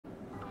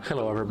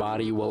Hello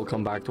everybody,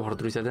 welcome back to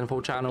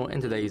HardReset.Info channel.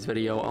 In today's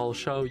video I'll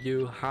show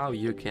you how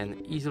you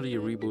can easily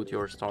reboot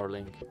your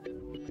Starlink.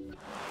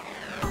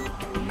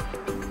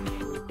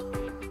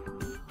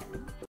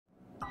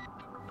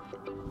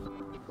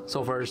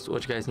 So first,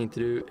 what you guys need to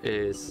do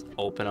is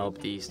open up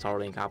the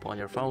Starlink app on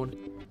your phone.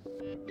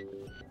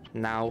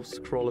 Now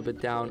scroll a bit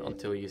down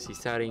until you see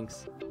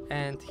settings,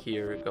 and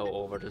here go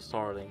over to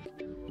Starlink.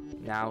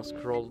 Now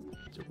scroll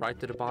right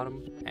to the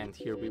bottom, and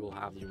here we will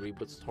have the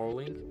Reboot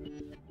Starlink.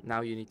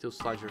 Now you need to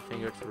slide your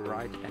finger to the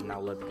right and now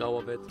let go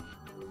of it.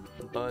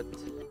 But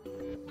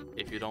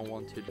if you don't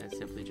want to, then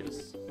simply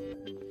just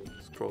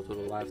scroll to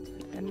the left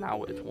and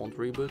now it won't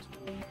reboot.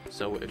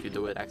 So if you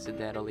do it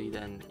accidentally,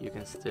 then you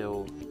can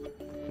still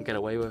get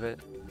away with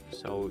it.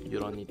 So you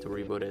don't need to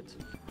reboot it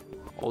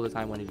all the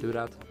time when you do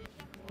that.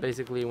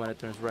 Basically, when it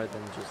turns red,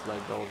 then just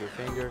let go of your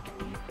finger.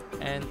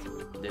 And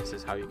this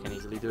is how you can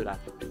easily do that.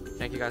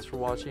 Thank you guys for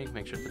watching.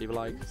 Make sure to leave a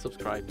like,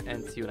 subscribe,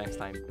 and see you next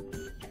time.